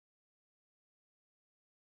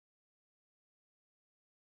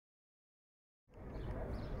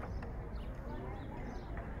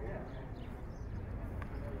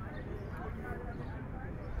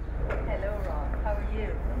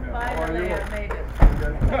made it.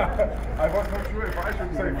 I was not sure if I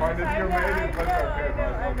should say finally you made it, but okay,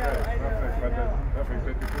 perfect, but that's perfect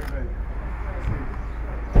that you did make it.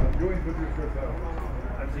 You introduce yourself.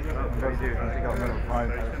 Fine.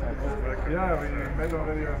 Yeah, we met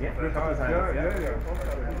already a few times. Yeah.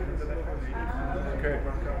 Okay.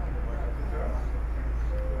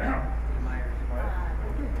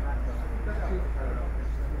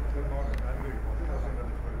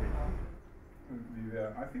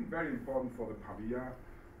 I think very important for the Pavia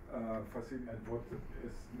facility, and what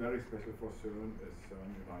is very special for CERN is CERN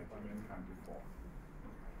uniting mankind to form.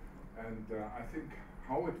 And I think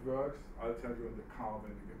how it works, I'll tell you in the car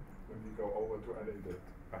when we go over to LA. That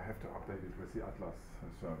I have to update it with the Atlas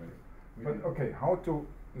survey. But okay, how to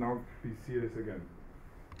now be serious again?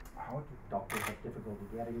 How to doctors have difficulty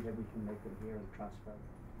getting that we can make them here and transfer.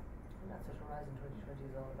 And that's what Horizon 2020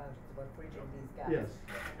 is all about. It's about bridging these gaps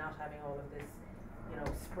and not having all of this,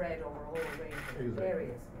 spread over a whole range of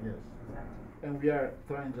areas. Yes. Exactly. And we are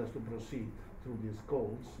trying just to proceed through these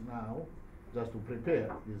calls now, just to prepare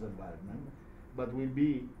this environment. But will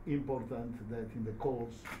be important that in the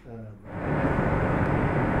calls.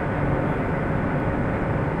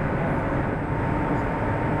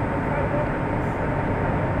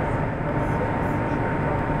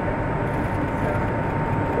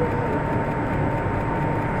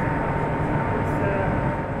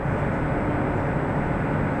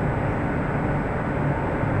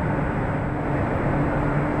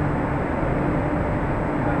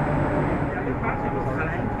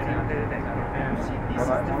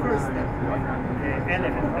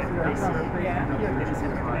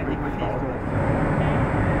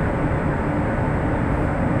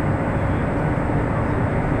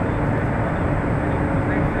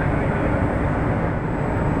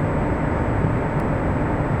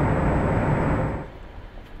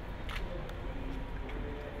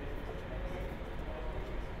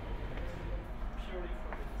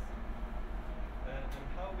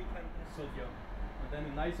 Then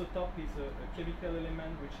an isotope is a chemical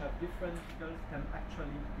element which have different particles, can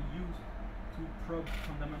actually be used to probe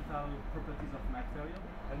fundamental properties of material,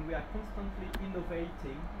 and we are constantly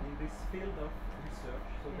innovating in this field of research,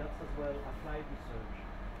 so that's as well applied research.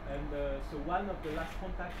 And so one of the last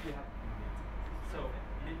contacts we have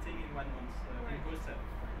meeting in 1 month in Brussels.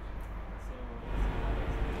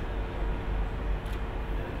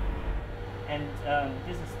 And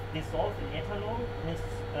this is dissolved in ethanol and is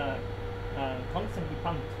constantly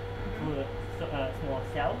pumped through a small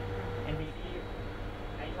cell, and we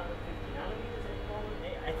 850 nanometers at the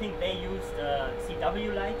moment. I think they used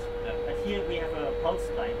CW light, but here we have a pulse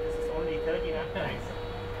light. This is only 30 nanometers.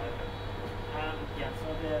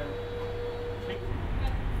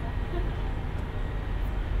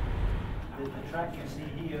 So the track you see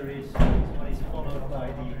here is what is followed by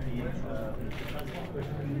the transport.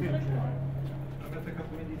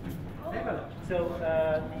 So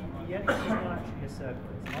the LEC actually is an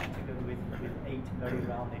optical with 8 very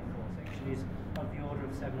round intervals. Actually, is of the order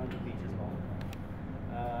of 700 meters long,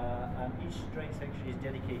 and each string section is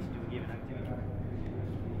dedicated to a given activity.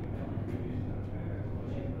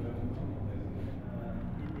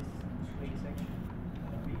 In this string section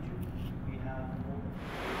region, we have more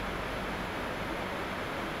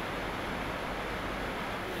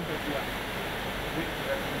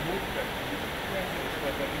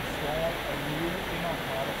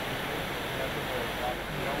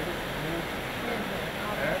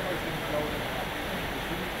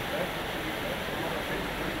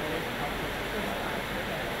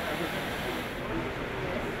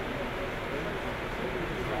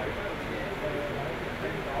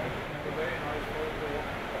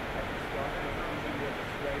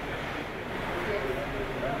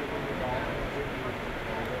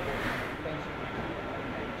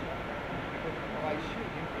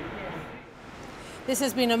This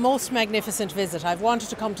has been a most magnificent visit. I've wanted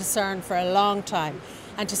to come to CERN for a long time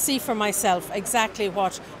and to see for myself exactly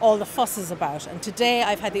what all the fuss is about. And today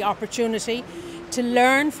I've had the opportunity to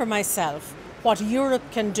learn for myself what Europe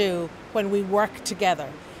can do when we work together.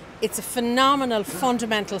 It's a phenomenal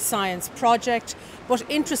fundamental science project, but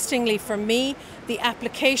interestingly for me, the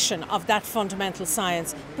application of that fundamental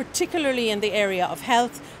science, particularly in the area of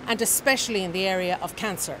health and especially in the area of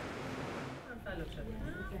cancer.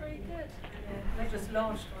 I just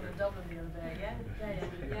launched one in Dublin the other day, yeah,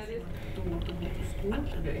 it is. To go to school at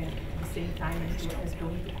the same time as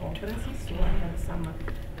going to conferences, so I had some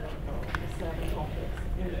conference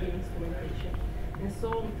in instrumentation. And so,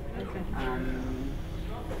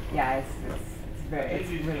 yeah, it's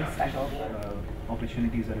really special.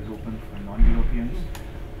 Opportunities that is open for non-Europeans.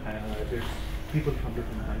 There's people from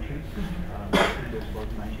different countries. There's about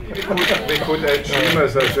 90. We could add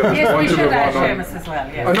Seamus as a Yes, we should add one. Seamus as well,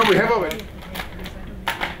 yes. Oh no, we have already.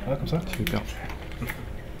 Ah, comme ça? Super.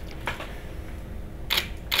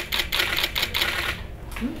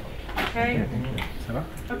 Okay. Ça va?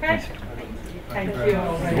 Okay. Thank you very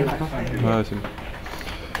much. Ah, c'est bon.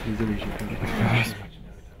 Désolé, j'ai pas...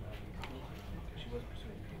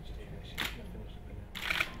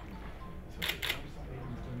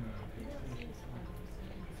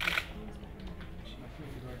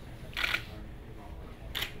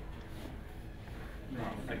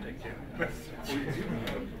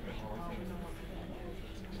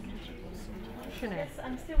 Sinead. Yes,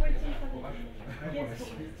 I'm still waiting for the... Yes,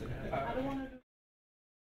 I don't want to do...